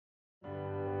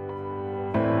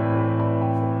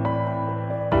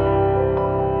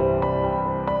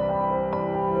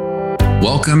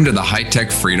Welcome to the High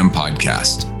Tech Freedom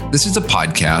Podcast. This is a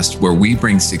podcast where we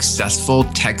bring successful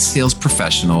tech sales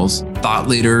professionals, thought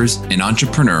leaders, and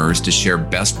entrepreneurs to share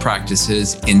best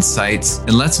practices, insights,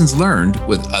 and lessons learned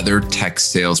with other tech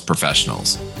sales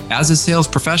professionals. As a sales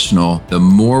professional, the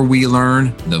more we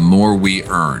learn, the more we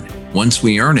earn. Once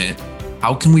we earn it,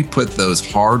 how can we put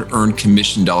those hard-earned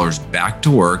commission dollars back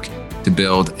to work to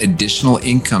build additional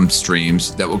income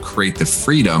streams that will create the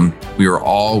freedom we are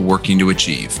all working to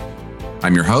achieve?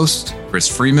 I'm your host, Chris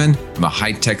Freeman. I'm a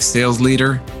high-tech sales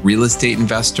leader, real estate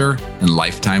investor, and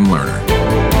lifetime learner.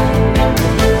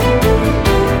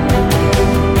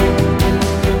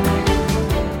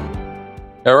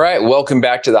 All right, welcome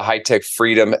back to the High Tech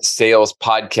Freedom Sales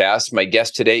Podcast. My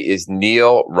guest today is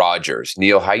Neil Rogers.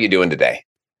 Neil, how you doing today?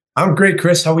 I'm great,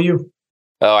 Chris. How are you?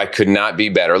 Oh, I could not be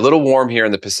better. A little warm here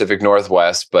in the Pacific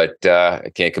Northwest, but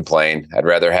I can't complain. I'd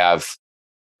rather have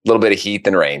a little bit of heat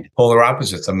than rain. Polar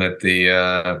opposites. I'm at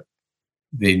the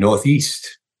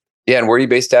Northeast. Yeah, and where are you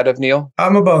based out of, Neil?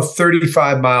 I'm about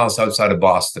 35 miles outside of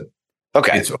Boston.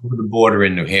 Okay. It's over the border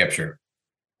in New Hampshire.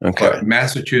 Okay. But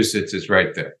Massachusetts is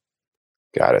right there.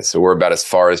 Got it. So we're about as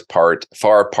far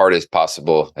apart as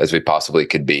possible as we possibly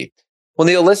could be. Well,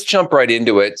 Neil, let's jump right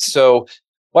into it. So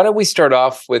why don't we start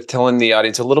off with telling the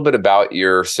audience a little bit about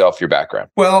yourself, your background?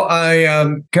 Well, I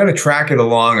kind of track it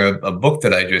along a book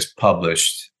that I just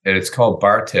published, and it's called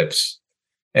Bar Tips.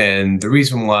 And the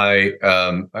reason why,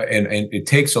 and it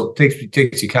takes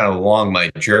you kind of along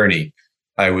my journey.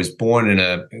 I was born in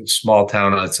a small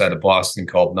town outside of Boston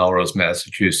called Melrose,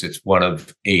 Massachusetts, one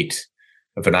of 8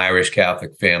 of an Irish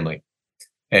Catholic family.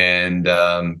 And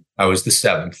I was the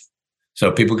 7th. So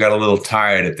people got a little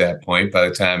tired at that point by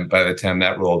the time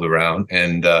that rolled around.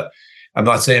 And I'm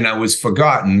not saying I was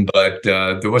forgotten, but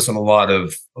there wasn't a lot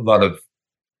of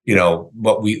you know,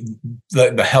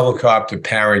 the helicopter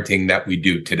parenting that we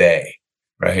do today,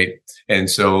 right? And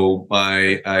so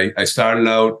I started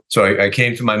out. So I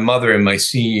came to my mother in my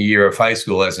senior year of high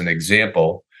school as an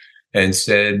example, and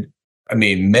said,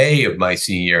 May of my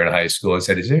senior year in high school, I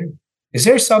said, Is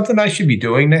there something I should be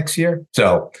doing next year?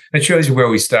 So that shows you where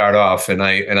we start off. And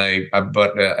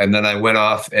then I went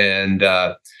off and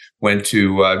went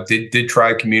to did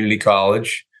try community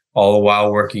college, all the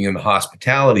while working in the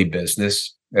hospitality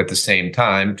business at the same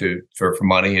time for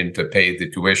money and to pay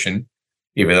the tuition,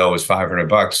 even though it was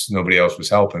 $500, nobody else was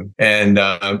helping. And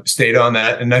stayed on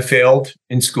that, and I failed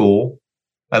in school.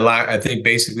 I think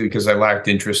basically because I lacked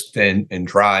interest and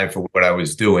drive for what I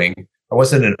was doing. I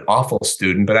wasn't an awful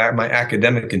student, but my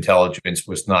academic intelligence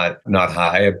was not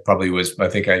high. I probably was. I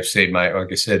think I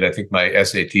think my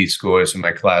SAT scores and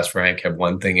my class rank have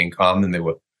one thing in common: they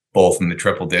were both in the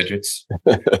triple digits.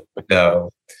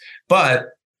 So, but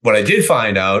what I did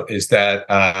find out is that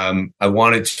I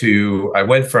went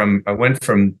from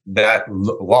that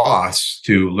loss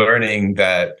to learning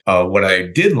that what I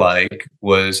did like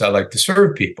was I like to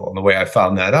serve people, and the way I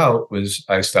found that out was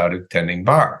I started tending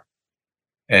bar.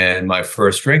 And my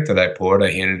first drink that I poured,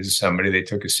 I handed it to somebody. They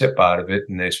took a sip out of it,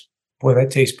 and they said, "Boy, that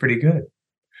tastes pretty good."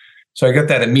 So I got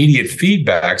that immediate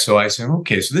feedback. So I said,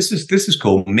 "Okay, so this is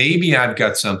cool. Maybe I've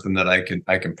got something that I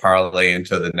can parlay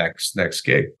into the next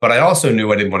gig." But I also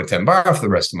knew I didn't want to tend bar for the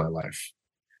rest of my life,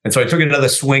 and so I took another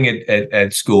swing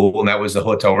at school, and that was the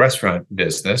hotel restaurant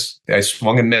business. I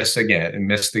swung and missed again,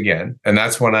 and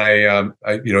that's when I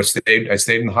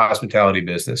stayed in the hospitality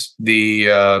business.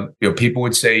 People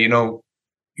would say,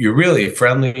 "You're really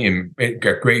friendly and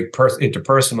got great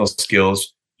interpersonal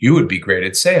skills. You would be great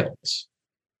at sales."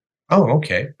 Oh,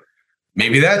 okay.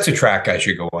 Maybe that's a track I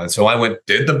should go on. So I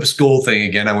did the school thing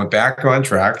again. I went back on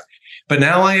track, but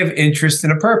now I have interest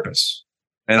and a purpose,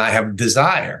 and I have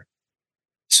desire.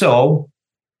 So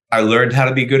I learned how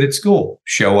to be good at school: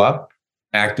 show up,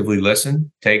 actively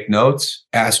listen, take notes,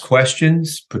 ask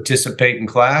questions, participate in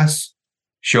class,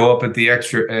 show up at the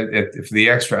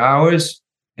extra hours,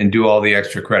 and do all the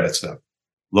extra credit stuff.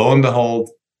 Lo and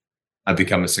behold, I've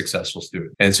become a successful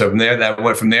student. And so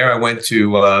I went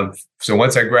to, so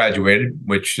once I graduated,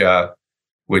 which took, I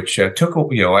played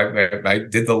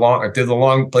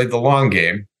the long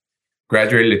game,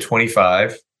 graduated at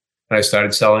 25, and I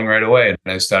started selling right away. And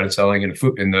I started selling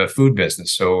in the food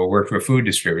business. So I worked for a food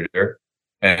distributor,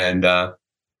 and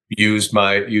used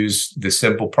the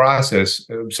simple process,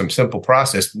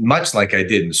 much like I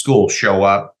did in school: show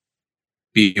up,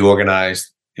 be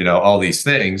organized, all these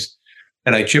things.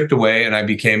 And I chipped away, and I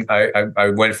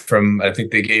went from, I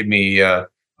think they gave me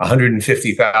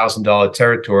 $150,000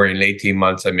 territory. In 18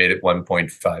 months, I made it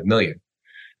 1.5 million.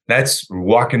 That's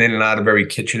walking in and out of every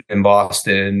kitchen in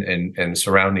Boston and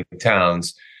surrounding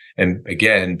towns. And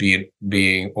again,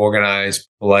 being organized,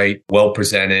 polite, well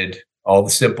presented, all the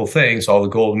simple things, all the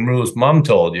golden rules mom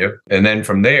told you. And then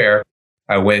from there,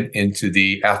 I went into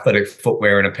the athletic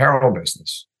footwear and apparel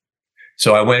business.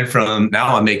 So I went from,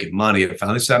 now I'm making money. I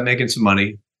finally stopped making some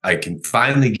money. I can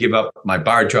finally give up my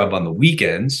bar job on the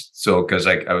weekends. So, because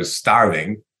I was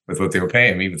starving with what they were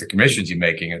paying me, with the commissions you're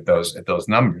making at those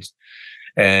numbers.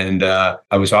 And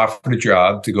I was offered a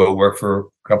job to go work for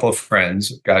a couple of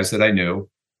friends, guys that I knew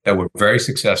that were very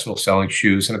successful selling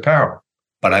shoes and apparel.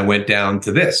 But I went down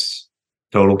to this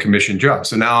total commission job.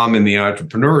 So now I'm in the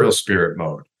entrepreneurial spirit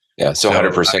mode. Yeah. So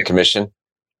 100% commission?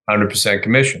 100%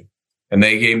 commission. And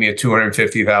they gave me a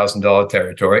 $250,000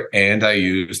 territory. And I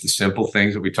used the simple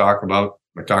things that we talk about.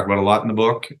 I talk about a lot in the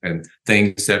book, and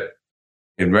things that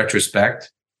in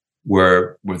retrospect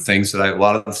were things that a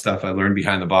lot of the stuff I learned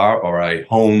behind the bar, or I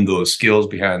honed those skills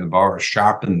behind the bar or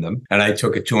sharpened them. And I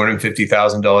took a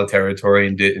 $250,000 territory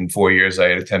and did in 4 years, I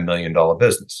had a $10 million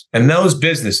business. And those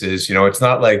businesses, it's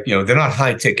not like, they're not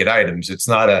high ticket items. It's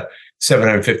not a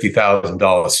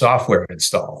 $750,000 software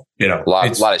install, a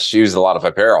lot of shoes, a lot of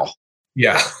apparel.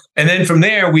 Yeah. And then from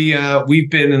there, we've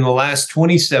been in the last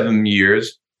 27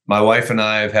 years, my wife and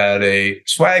I have had a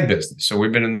swag business. So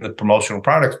we've been in the promotional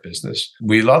products business.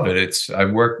 We love it.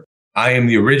 I am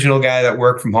the original guy that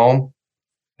worked from home,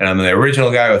 and I'm the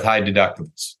original guy with high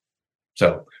deductibles.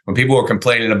 So when people were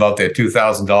complaining about their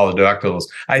 $2,000 deductibles,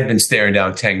 I'd been staring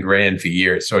down 10 grand for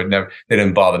years. So they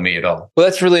didn't bother me at all. Well,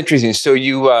 that's really interesting. So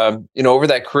you, over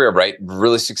that career, right?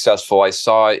 Really successful. I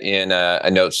saw in a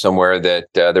note somewhere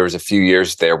that there was a few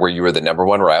years there where you were the number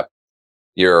one rep.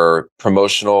 Your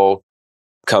promotional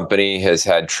company has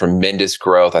had tremendous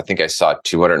growth. I think I saw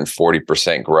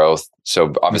 240% growth.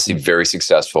 So obviously very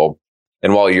successful.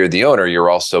 And while you're the owner, you're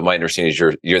also, my understanding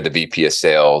is you're the VP of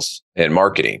sales and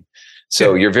marketing.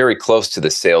 So you're very close to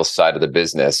the sales side of the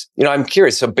business. I'm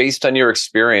curious. So based on your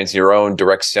experience, your own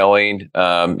direct selling,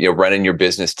 running your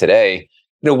business today,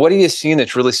 what are you seeing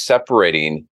that's really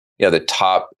separating, the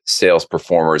top sales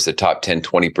performers, the top 10,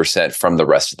 20% from the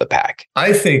rest of the pack?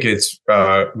 I think it's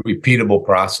a repeatable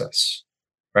process,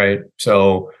 right?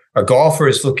 So a golfer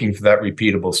is looking for that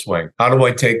repeatable swing. How do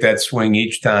I take that swing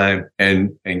each time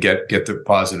and get the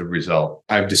positive result?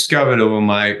 I've discovered over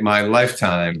my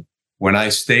lifetime, when I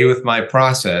stay with my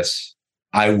process,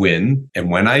 I win. And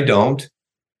when I don't,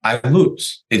 I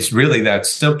lose. It's really that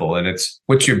simple. And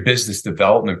what's your business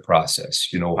development process?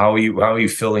 How are you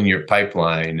filling your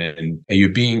pipeline, and are you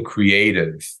being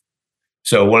creative?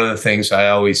 So one of the things I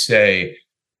always say,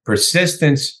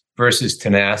 persistence versus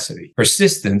tenacity.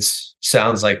 Persistence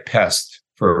sounds like pest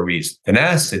for a reason.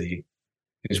 Tenacity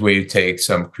is where you take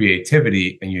some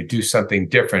creativity and you do something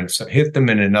different. So hit them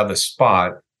in another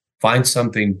spot. Find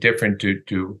something different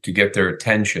to get their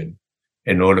attention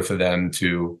in order for them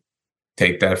to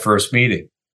take that first meeting,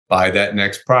 buy that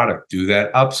next product, do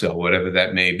that upsell, whatever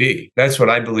that may be. That's what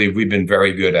I believe we've been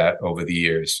very good at over the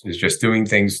years, is just doing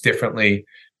things differently,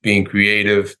 being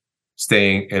creative,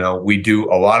 staying, we do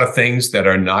a lot of things that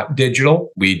are not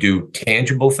digital. We do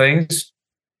tangible things.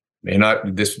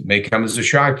 This may come as a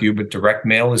shock to you, but direct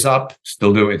mail is up.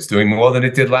 It's doing more than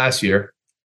it did last year.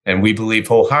 And we believe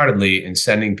wholeheartedly in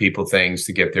sending people things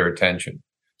to get their attention.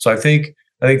 So I think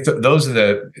those are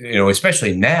the,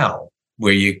 especially now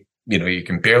where you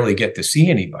can barely get to see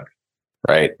anybody.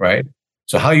 Right. Right.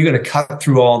 So how are you going to cut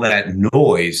through all that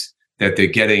noise that they're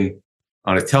getting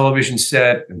on a television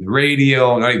set and the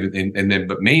radio,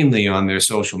 but mainly on their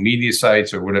social media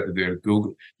sites or whatever they're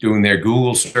doing their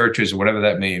Google searches or whatever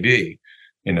that may be?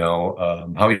 How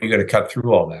are you going to cut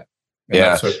through all that? And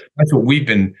yeah. That's what we've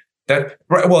been.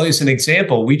 Well, as an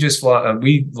example, we didn't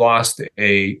lose it.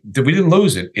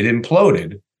 It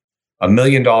imploded. $1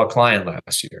 million client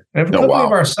last year. And for a company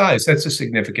of our size, that's a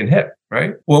significant hit,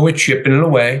 right? Well, we're chipping it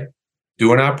away,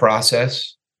 doing our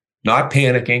process, not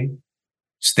panicking,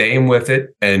 staying with it,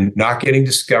 and not getting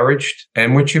discouraged.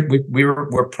 And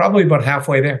we're probably about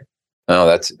halfway there. Oh,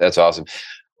 that's awesome.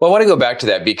 Well, I want to go back to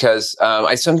that because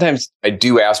I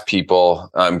do ask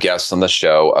people, guests on the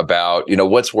show, about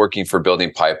what's working for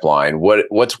building pipeline. What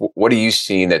are you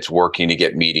seeing that's working to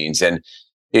get meetings? And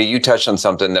you touched on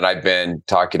something that I've been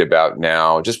talking about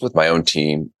now, just with my own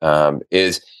team,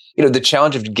 is the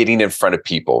challenge of getting in front of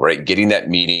people, right? Getting that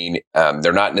meeting.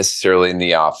 They're not necessarily in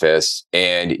the office,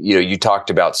 and you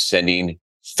talked about sending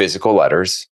physical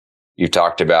letters. You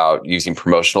talked about using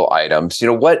promotional items.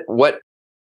 What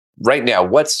right now,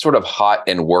 what's sort of hot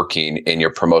and working in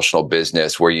your promotional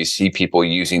business where you see people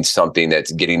using something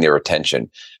that's getting their attention,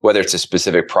 whether it's a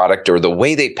specific product or the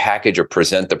way they package or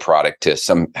present the product to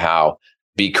somehow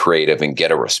be creative and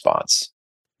get a response?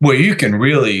 Well, you can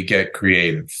really get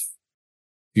creative.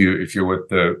 if you're with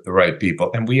the right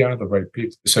people, and we are the right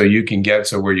people. So you can get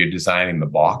where you're designing the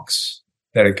box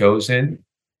that it goes in.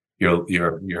 Your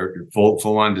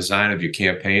full on design of your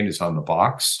campaign is on the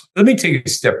box. Let me take a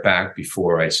step back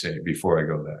before I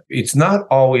go there. It's not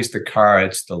always the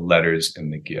cards, the letters,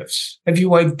 and the gifts. Have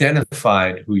you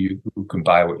identified who can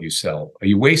buy what you sell? Are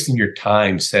you wasting your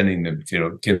time sending them?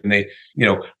 Can they?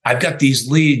 I've got these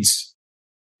leads,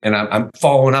 and I'm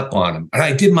following up on them, and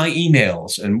I did my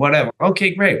emails and whatever.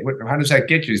 Okay, great. How does that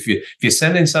get you? If you're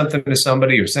sending something to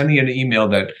somebody or sending an email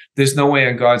that there's no way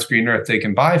on God's green earth they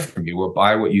can buy from you or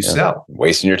buy what you sell,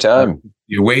 wasting your time.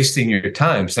 You're wasting your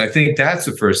time. So I think that's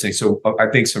the first thing. So I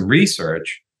think some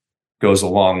research goes a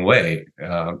long way,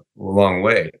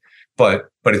 But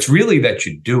it's really that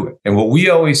you do it. And what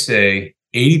we always say,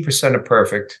 80% of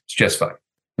perfect is just fine.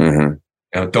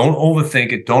 Mm-hmm. Don't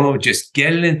overthink it. Just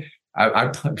get it in.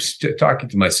 I was talking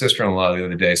to my sister-in-law the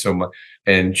other day.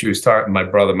 And she was talking.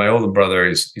 My older brother,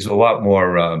 he's a lot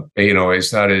more.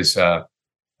 He's not as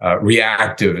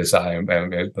reactive as I am.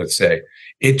 Let's say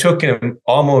it took him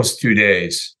almost 2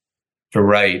 days to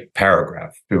write a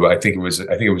paragraph. I think it was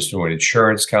to an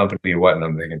insurance company or what. And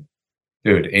I'm thinking,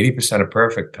 dude, 80% of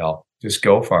perfect, pal. Just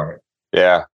go for it.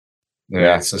 Yeah.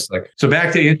 Yeah. It's just like, so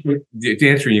back to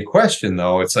answering your question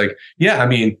though, it's like, yeah, I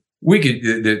mean, we could,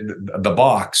 the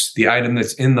box, the item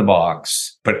that's in the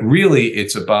box, but really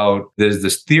it's about, there's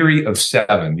this theory of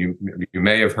 7. You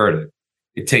may have heard it.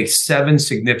 It takes 7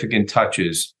 significant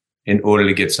touches in order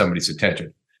to get somebody's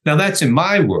attention. Now that's in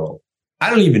my world. I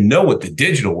don't even know what the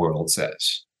digital world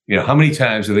says. How many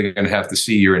times are they going to have to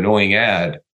see your annoying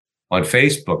ad on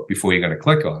Facebook before you're going to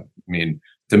click on it? I mean,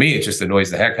 to me, it just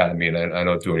annoys the heck out of me, and I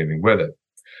don't do anything with it.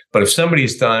 But if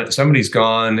somebody's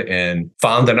gone and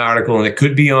found an article, and it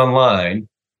could be online,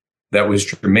 that was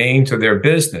germane to their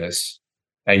business,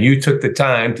 and you took the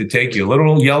time to take your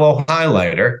little yellow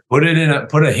highlighter, put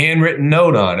a handwritten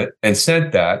note on it, and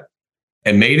sent that,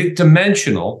 and made it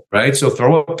dimensional, right? So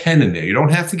throw a pen in there. You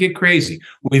don't have to get crazy.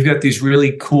 We've got these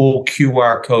really cool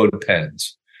QR code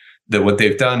pens. That what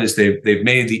they've done is they've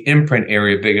made the imprint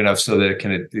area big enough so that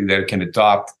it can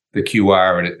adopt the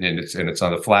QR and it's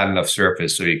on a flat enough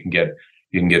surface so you can get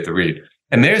the read.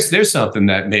 And there's something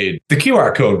that made the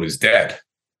QR code was dead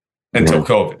until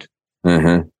COVID.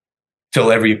 Mm-hmm. Till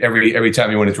every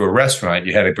time you went into a restaurant,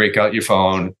 you had to break out your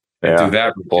phone and do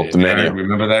that. Both the menu.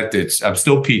 Remember that? I'm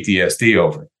still PTSD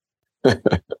over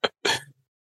it.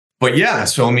 But yeah,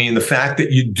 so I mean, the fact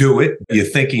that you do it, you're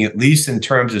thinking at least in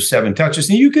terms of 7 touches,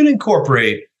 and you can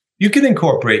incorporate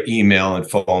email and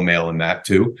phone mail in that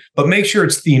too, but make sure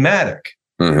it's thematic.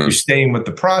 Mm-hmm. You're staying with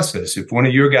the process. If one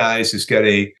of your guys has got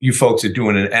you folks are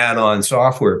doing an add-on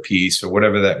software piece or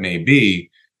whatever that may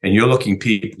be, and you're looking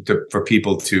for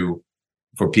people to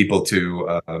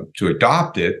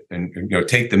adopt it and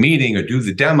take the meeting or do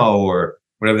the demo or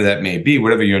whatever that may be,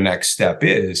 whatever your next step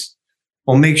is.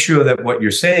 Well, make sure that what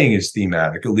you're saying is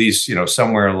thematic, at least,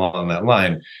 somewhere along that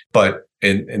line. But,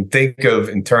 and think of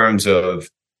in terms of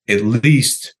at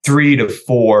least 3 to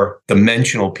 4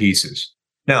 dimensional pieces.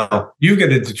 Now, you've got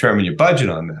to determine your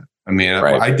budget on that. I mean,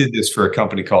 right. I did this for a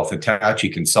company called Hitachi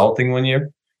Consulting one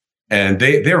year, and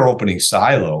their opening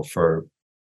silo for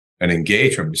an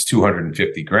engagement was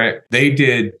 $250,000. They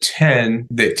did 10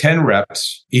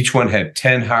 reps. Each one had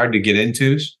 10 hard to get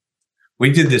intos. We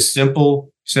did this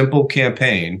simple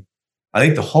campaign. I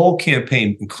think the whole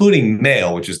campaign, including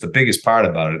mail, which is the biggest part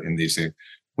about it in these things,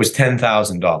 was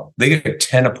 $10,000. They got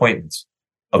 10 appointments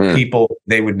of people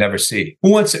they would never see.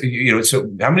 Who wants, so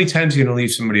how many times are you going to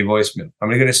leave somebody a voicemail? How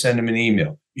many are going to send them an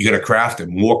email? You're going to craft a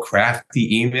more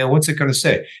crafty email. What's it going to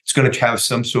say? It's going to have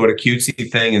some sort of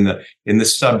cutesy thing in the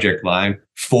subject line,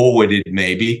 forwarded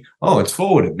maybe. Oh, it's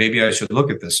forwarded. Maybe I should look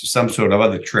at this, or some sort of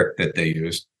other trick that they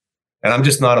use. And I'm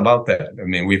just not about that. I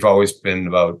mean, we've always been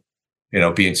about,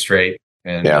 being straight.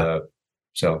 And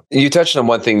so you touched on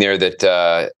one thing there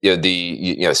that,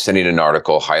 sending an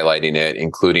article, highlighting it,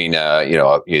 including,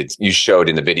 you showed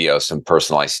in the video some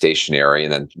personalized stationery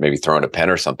and then maybe throwing a pen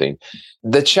or something.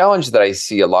 The challenge that I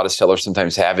see a lot of sellers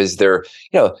sometimes have is they're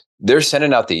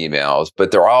sending out the emails, but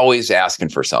they're always asking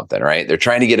for something, right? They're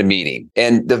trying to get a meeting.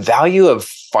 And the value of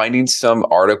finding some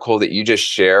article that you just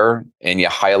share and you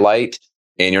highlight,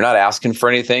 and you're not asking for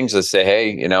anything. So say,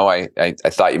 hey, I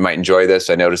thought you might enjoy this.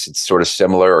 I noticed it's sort of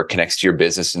similar or connects to your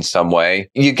business in some way.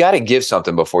 You got to give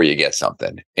something before you get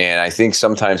something. And I think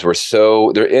sometimes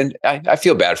I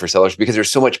feel bad for sellers because there's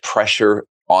so much pressure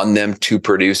on them to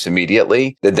produce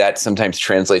immediately that sometimes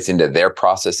translates into their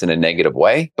process in a negative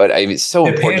way. But it's so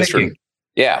important.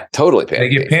 Totally panicking. They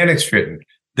get panic stricken.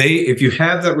 If you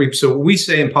have that, so what we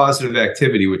say in Positive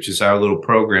Activity, which is our little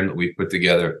program that we put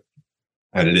together,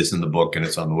 and it is in the book and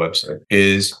it's on the website,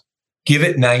 is give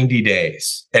it 90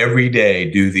 days. Every day,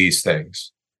 do these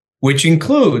things, which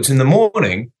includes in the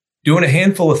morning, doing a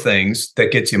handful of things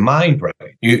that gets your mind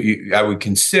right. I would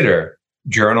consider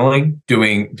journaling,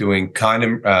 doing kind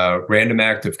of random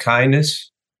act of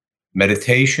kindness,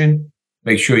 meditation.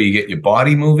 Make sure you get your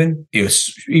body moving.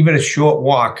 Even a short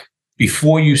walk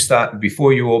before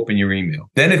you open your email.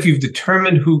 Then, if you've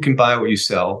determined who can buy what you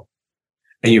sell,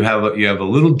 and you have a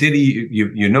little ditty,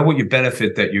 you know what your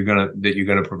benefit that you're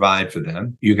gonna provide for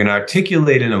them. You can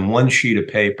articulate it on one sheet of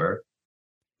paper.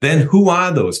 Then, who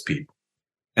are those people,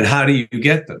 and how do you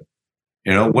get them?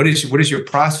 You know, what is your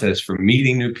process for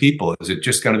meeting new people? Is it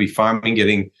just going to be farming?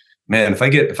 If I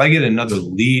get another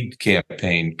lead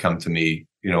campaign come to me,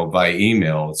 via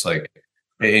email, it's like,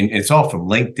 and it's all from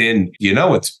LinkedIn.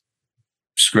 It's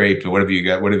scraped or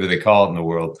whatever they call it in the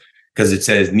world, because it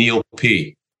says Neil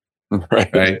P.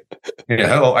 Right.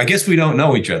 Yeah. I guess we don't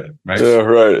know each other, right?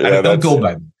 Right. I don't go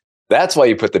by them. That's why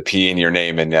you put the P in your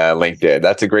name in LinkedIn.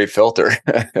 That's a great filter.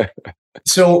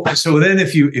 So then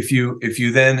if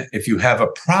you have a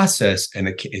process and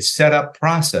a set up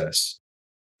process,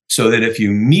 so that if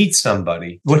you meet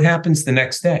somebody, what happens the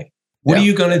next day? What are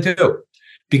you going to do?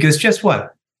 Because just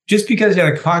because you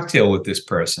had a cocktail with this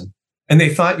person and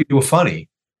they thought you were funny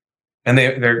and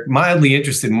they're mildly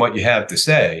interested in what you have to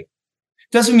say,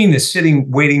 doesn't mean they're sitting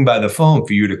waiting by the phone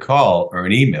for you to call or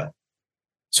an email.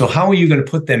 So how are you going to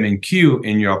put them in queue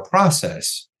in your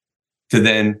process to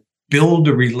then build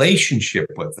a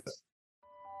relationship with them?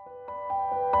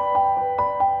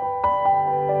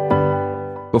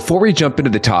 Before we jump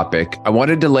into the topic, I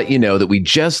wanted to let you know that we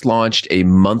just launched a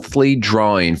monthly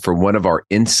drawing for one of our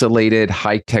insulated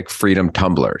high-tech Freedom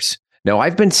tumblers. Now,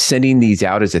 I've been sending these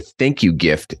out as a thank you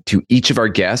gift to each of our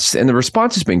guests, and the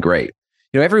response has been great.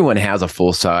 Everyone has a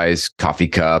full-size coffee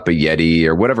cup, a Yeti,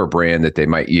 or whatever brand that they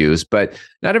might use, but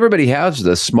not everybody has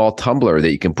the small tumbler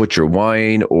that you can put your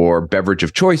wine or beverage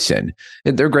of choice in.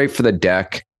 And they're great for the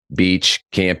deck, beach,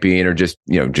 camping, or just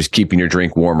keeping your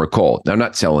drink warm or cold. Now, I'm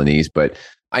not selling these, but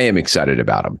I am excited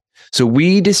about them. So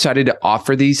we decided to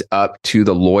offer these up to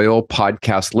the loyal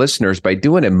podcast listeners by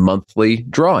doing a monthly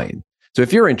drawing. So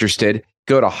if you're interested,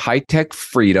 go to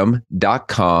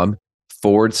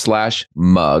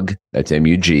hightechfreedom.com/mug, that's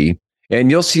MUG,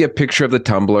 and you'll see a picture of the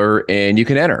tumbler and you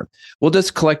can enter. We'll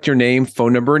just collect your name,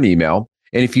 phone number, and email.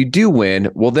 And if you do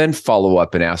win, we'll then follow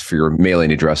up and ask for your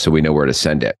mailing address so we know where to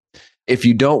send it. If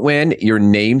you don't win, your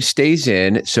name stays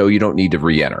in, so you don't need to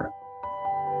re-enter.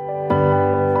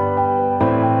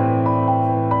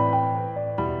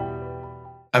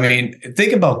 I mean,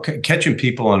 think about catching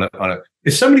people on a.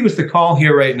 If somebody was to call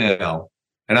here right now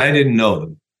and I didn't know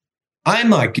them, I'm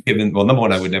not giving. Well, number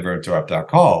one, I would never interrupt our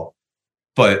call,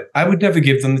 but I would never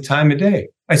give them the time of day.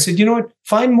 I said, you know what?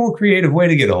 Find a more creative way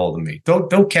to get a hold of me.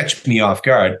 Don't catch me off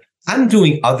guard. I'm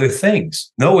doing other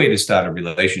things. No way to start a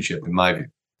relationship, in my view.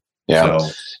 Yeah.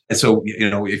 So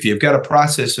if you've got a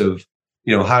process of,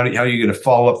 how are you going to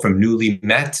follow up from newly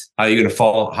met? How are you going to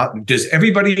follow? Does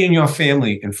everybody in your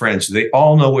family and friends, do they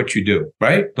all know what you do,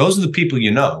 right? Those are the people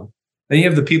you know. Then you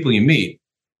have the people you meet.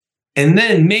 And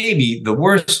then maybe the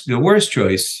worst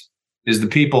choice is the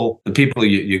people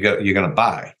you're going to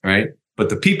buy, right? But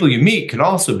the people you meet can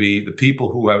also be the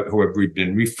people who have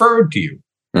been referred to you.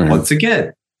 Mm-hmm. Once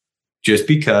again, just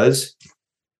because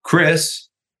Chris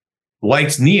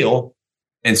likes Neil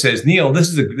and says, Neil, this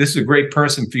is a great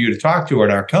person for you to talk to at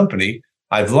our company.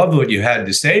 I've loved what you had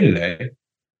to say today.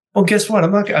 Well, guess what?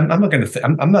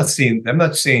 I'm not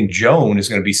saying Joan is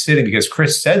going to be sitting because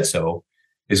Chris said so.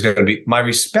 Is going to be my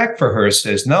respect for her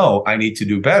says, no, I need to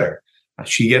do better.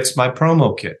 She gets my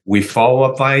promo kit. We follow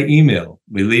up via email.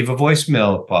 We leave a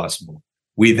voicemail if possible.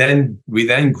 We then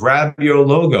grab your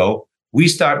logo. We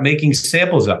start making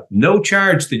samples up. No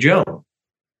charge to Joan.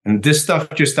 And this stuff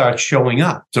just starts showing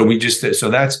up. So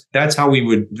that's how we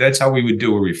would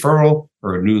do a referral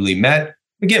or a newly met.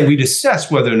 Again, we'd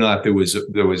assess whether or not there was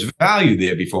value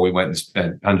there before we went and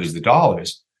spent hundreds of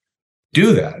dollars.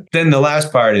 Do that. Then the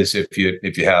last part is if you're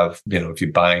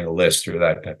buying a list or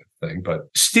that type of thing, but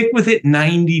stick with it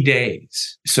 90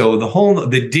 days. So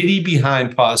the ditty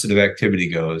behind positive activity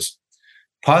goes,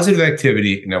 positive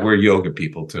activity. Now we're yoga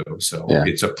people too. So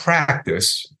It's a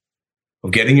practice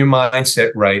of getting your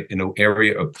mindset right in an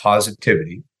area of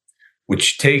positivity,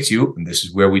 which takes you, and this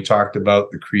is where we talked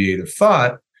about the creative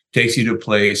thought, takes you to a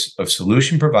place of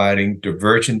solution providing,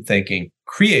 divergent thinking,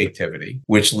 creativity,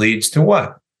 which leads to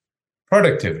what?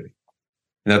 Productivity.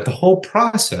 And that the whole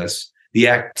process, the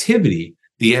activity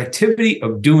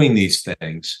of doing these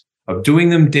things, of doing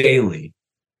them daily,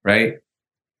 right,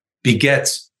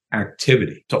 begets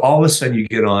activity. So all of a sudden you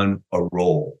get on a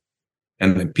roll,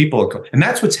 and then and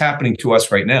that's what's happening to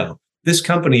us right now. This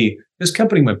company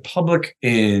went public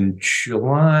in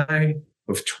July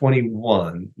of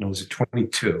 21. No, was it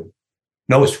 22?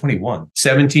 No, it was 21.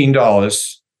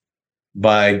 $17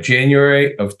 by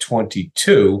January of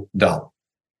 22.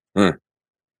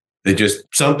 They just,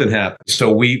 something happened.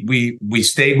 So we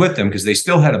stayed with them because they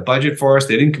still had a budget for us.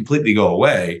 They didn't completely go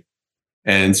away.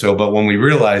 And so, but when we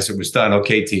realized it was done,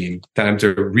 okay, team, time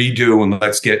to redo and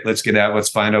let's get out. Let's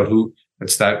find out who.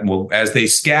 Let's start. Well, as they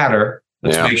scatter,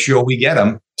 let's make sure we get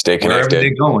them. Stay connected. Wherever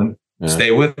they're going,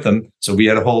 stay with them. So we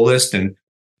had a whole list, and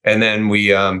then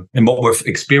we and what we're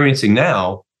experiencing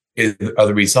now are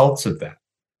the results of that.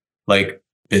 Like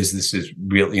business is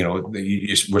really,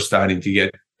 we're starting to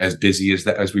get as busy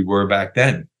as we were back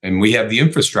then, and we have the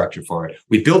infrastructure for it.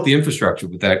 We built the infrastructure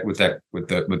with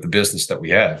the business that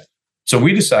we had. So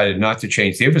we decided not to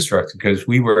change the infrastructure because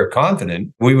we were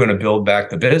confident we were going to build back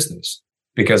the business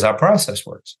because our process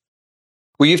works.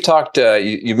 Well, you've talked,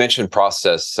 you mentioned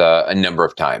process a number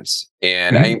of times,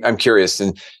 and I'm curious.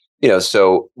 And,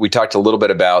 so we talked a little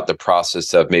bit about the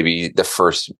process of maybe the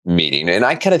first meeting. And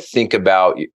I kind of think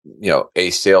about, a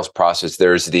sales process.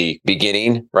 There's the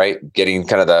beginning, right? Getting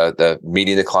kind of the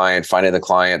meeting the client, finding the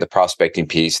client, the prospecting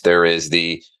piece. There is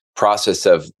the process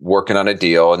of working on a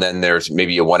deal. And then there's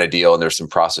maybe you want a deal and there's some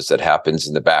process that happens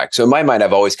in the back. So in my mind,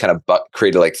 I've always kind of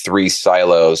created like three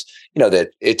silos,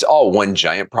 that it's all one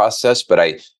giant process, but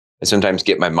I sometimes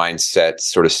get my mindset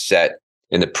sort of set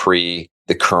in the pre,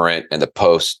 the current, and the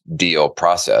post deal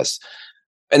process.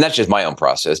 And that's just my own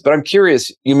process. But I'm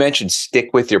curious, you mentioned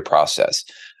stick with your process.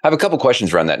 I have a couple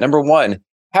questions around that. Number one,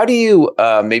 how do you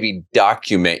maybe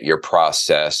document your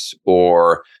process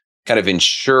or kind of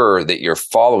ensure that you're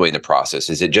following the process?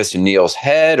 Is it just in Neil's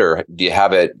head, or do you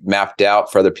have it mapped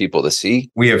out for other people to see?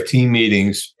 We have team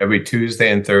meetings every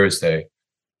Tuesday and Thursday,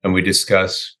 and we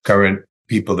discuss current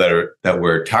people that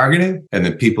we're targeting, and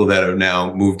the people that are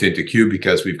now moved into queue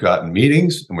because we've gotten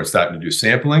meetings and we're starting to do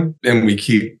sampling. And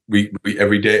we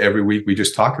every day, every week, we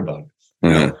just talk about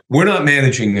it. We're not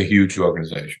managing a huge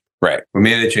organization, right? We're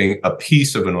managing a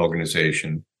piece of an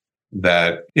organization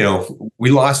that,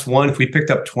 we lost one. If we picked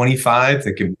up 25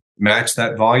 that can match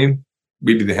that volume,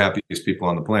 we'd be the happiest people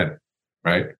on the planet,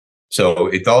 right? So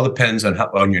it all depends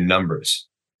on your numbers.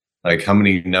 Like how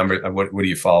many numbers, what are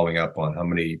you following up on? How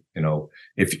many,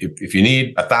 if you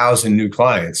need 1,000 new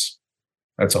clients,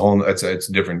 that's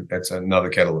another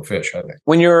kettle of fish, I think.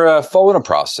 When you're following a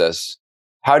process,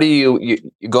 how do you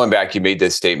going back, you made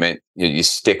this statement, you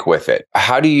stick with it.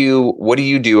 What do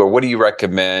you do, or what do you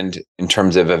recommend in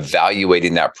terms of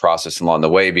evaluating that process along the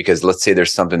way? Because let's say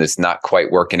there's something that's not quite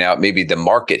working out. Maybe the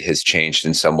market has changed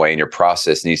in some way and your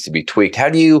process needs to be tweaked. How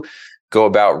do you go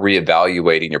about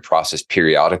reevaluating your process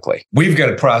periodically? We've got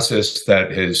a process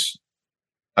that is,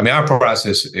 our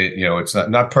process, it's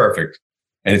not perfect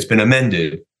and it's been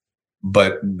amended,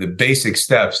 but the basic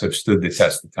steps have stood the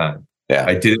test of time. Yeah.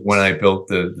 I did it when I built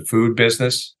the food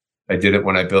business. I did it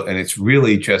when I built, and it's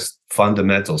really just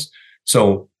fundamentals.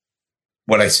 So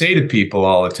what I say to people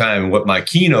all the time, what my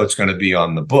keynote's going to be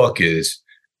on the book is,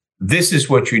 this is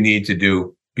what you need to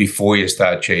do before you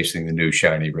start chasing the new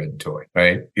shiny red toy,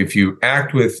 right? If you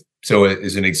act with, so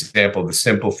as an example, the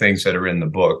simple things that are in the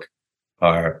book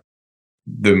are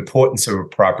the importance of a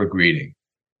proper greeting.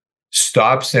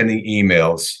 Stop sending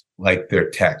emails like they're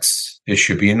texts. There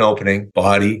should be an opening,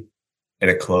 body, and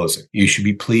a closing. You should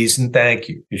be pleased and thank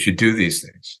you. You should do these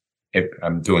things.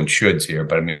 I'm doing shoulds here,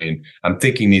 but I'm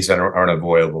thinking these aren't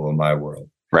avoidable in my world.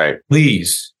 Right.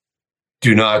 Please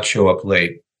do not show up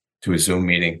late to a Zoom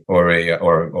meeting or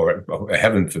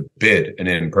heaven forbid, an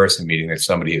in-person meeting that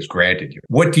somebody has granted you.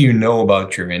 What do you know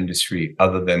about your industry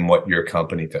other than what your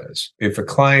company does? If a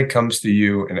client comes to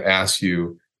you and asks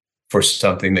you for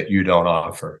something that you don't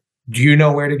offer, do you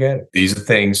know where to get it? These are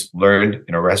things learned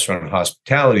in a restaurant and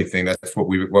hospitality thing. That's what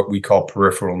we call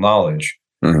peripheral knowledge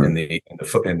in the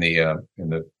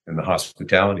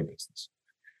hospitality business.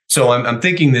 So I'm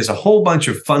thinking there's a whole bunch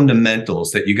of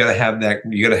fundamentals that you got to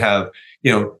have.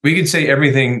 We could say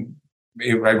everything.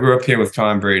 I grew up here with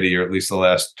Tom Brady, or at least the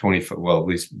last 20, at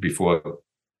least before,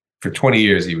 for 20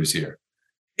 years he was here.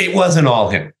 It wasn't all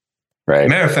him. Right.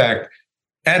 Matter of fact,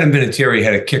 Adam Vinatieri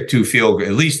had to kick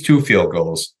at least two field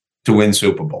goals to win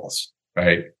Super Bowls,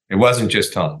 right? It wasn't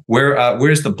just Tom.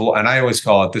 Where's the and I always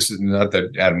call it, this is not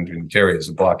that Adam Vinatieri is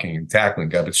a blocking and tackling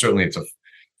guy, but certainly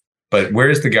but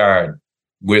where's the guard?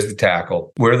 Where's the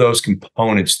tackle? Where are those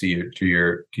components to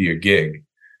your gig?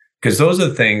 Because those are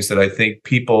the things that I think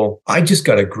I just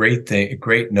got a great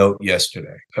note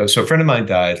yesterday. So a friend of mine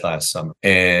died last summer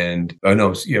it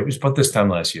was about this time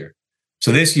last year.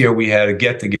 So this year we had a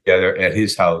get together at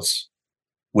his house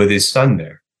with his son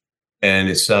there. And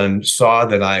his son saw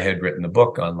that I had written a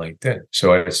book on LinkedIn.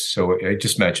 So I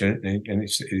just mentioned it, and he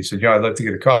said, "Yeah, I'd love to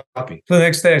get a copy." So the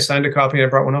next day I signed a copy and I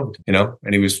brought one over to him,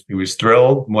 and he was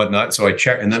thrilled and whatnot. So I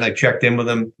checked in with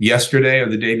him yesterday or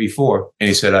the day before, and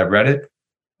he said, "I read it.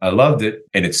 I loved it.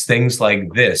 And it's things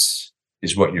like this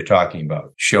is what you're talking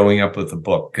about. Showing up with a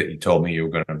book that you told me you were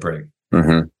going to bring."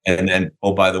 Mm-hmm. And then,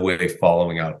 oh, by the way,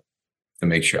 following up to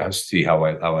make sure I see how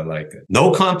I liked it.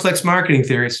 No complex marketing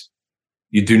theories.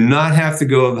 You do not have to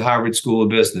go to the Harvard School of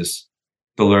Business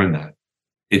to learn that.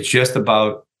 It's just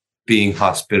about being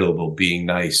hospitable, being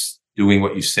nice, doing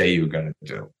what you say you're going to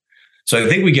do. So I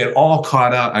think we get all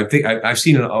caught out. I think I've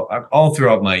seen it all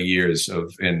throughout my years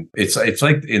and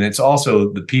it's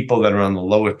also the people that are on the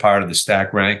lower part of the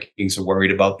stack rankings are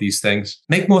worried about these things.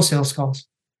 Make more sales calls.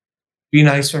 Be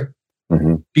nicer.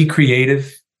 Mm-hmm. Be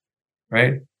creative.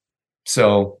 Right.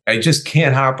 So I just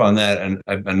can't harp on that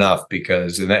enough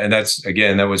because,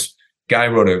 that was Guy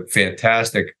wrote a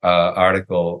fantastic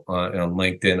article on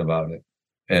LinkedIn about it.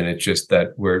 And it's just that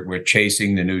we're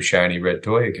chasing the new shiny red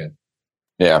toy again.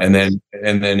 Yeah. And then,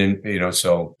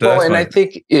 so. I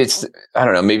think it's, I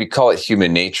don't know, maybe call it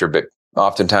human nature, but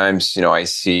oftentimes, I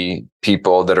see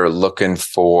people that are looking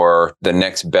for the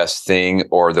next best thing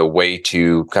or the way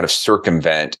to kind of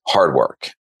circumvent hard work.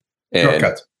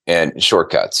 Shortcuts.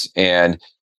 And,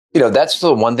 that's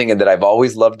the one thing that I've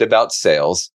always loved about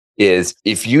sales is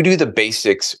if you do the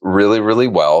basics really, really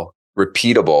well,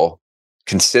 repeatable,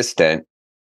 consistent,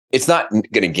 it's not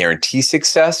going to guarantee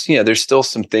success. There's still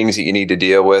some things that you need to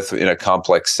deal with in a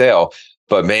complex sale,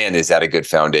 but man, is that a good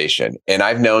foundation. And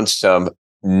I've known some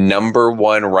number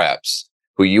one reps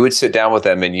who you would sit down with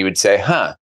them and you would say,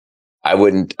 I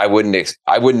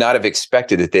would not have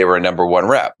expected that they were a number one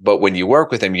rep. But when you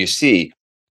work with them, you see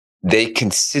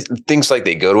things like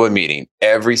they go to a meeting,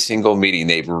 every single meeting,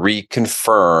 they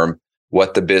reconfirm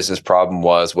what the business problem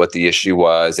was, what the issue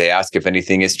was. They ask if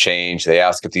anything has changed. They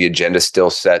ask if the agenda still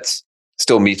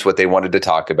meets what they wanted to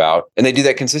talk about. And they do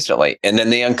that consistently. And then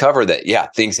they uncover that,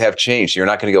 things have changed. You're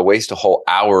not going to go waste a whole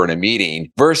hour in a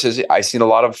meeting versus I've seen a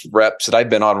lot of reps that I've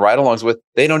been on ride-alongs with.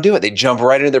 They don't do it. They jump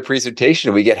right into their presentation.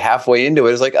 And we get halfway into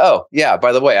it. It's like, oh yeah,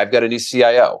 by the way, I've got a new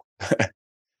CIO.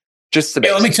 Just the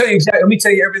let me tell you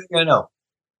everything I know.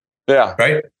 Yeah.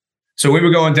 Right. So we were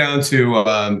going down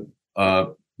to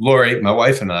Lori, my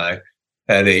wife, and I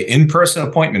had an in-person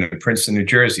appointment in Princeton, New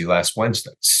Jersey last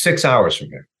Wednesday, 6 hours from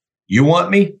here. You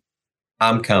want me?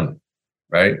 I'm coming.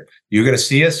 Right. You're going to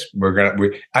see us.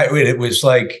 It was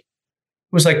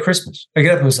like Christmas. I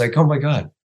get up and was like, oh my God,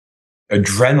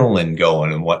 adrenaline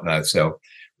going and whatnot. So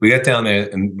we got down there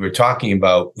and we're talking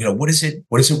about, what is it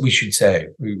we should say?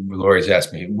 Lori's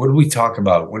asked me, what do we talk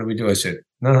about? What do we do? I said,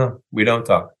 no, we don't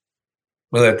talk.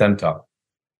 We let them talk.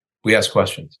 We ask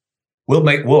questions.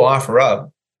 We'll offer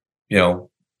up,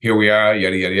 here we are,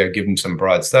 yada, yada, yada, give them some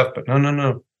broad stuff. But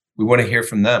no. We want to hear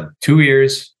from them. 2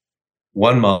 ears,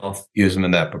 1 mouth, use them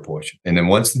in that proportion. And then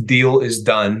once the deal is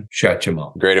done, shut your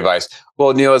mouth. Great advice.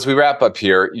 Well, Neil, as we wrap up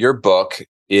here, your book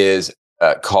is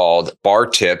called Bar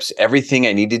Tips, Everything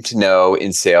I Needed to Know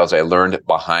in Sales I Learned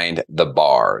Behind the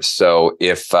Bars. So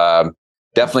if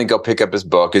definitely go pick up his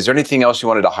book. Is there anything else you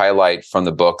wanted to highlight from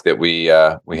the book that we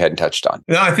hadn't touched on?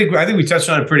 No, I think we touched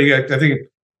on it pretty good. I think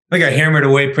I hammered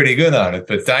away pretty good on it.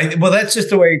 But that's just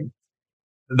the way.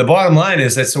 The bottom line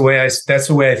is that's the way I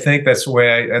think. That's the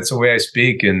way I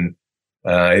speak, and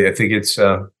I think it's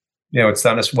it's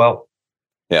done us well.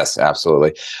 Yes,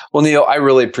 absolutely. Well, Neil, I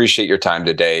really appreciate your time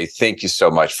today. Thank you so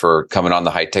much for coming on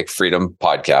the High Tech Freedom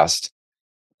podcast.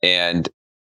 And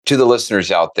to the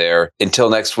listeners out there, until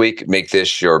next week, make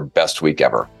this your best week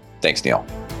ever. Thanks, Neil.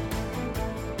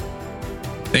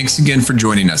 Thanks again for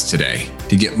joining us today.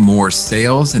 To get more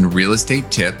sales and real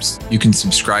estate tips, you can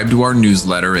subscribe to our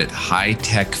newsletter at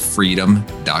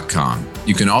hightechfreedom.com.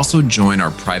 You can also join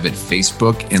our private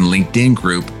Facebook and LinkedIn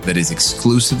group that is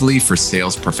exclusively for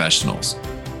sales professionals.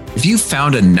 If you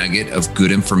found a nugget of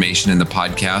good information in the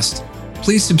podcast,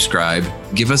 please subscribe,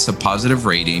 give us a positive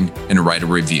rating, and write a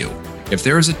review. If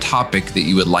there is a topic that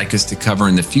you would like us to cover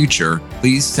in the future,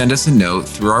 please send us a note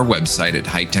through our website at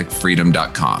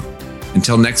hightechfreedom.com.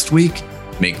 Until next week,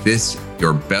 make this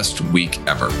your best week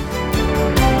ever.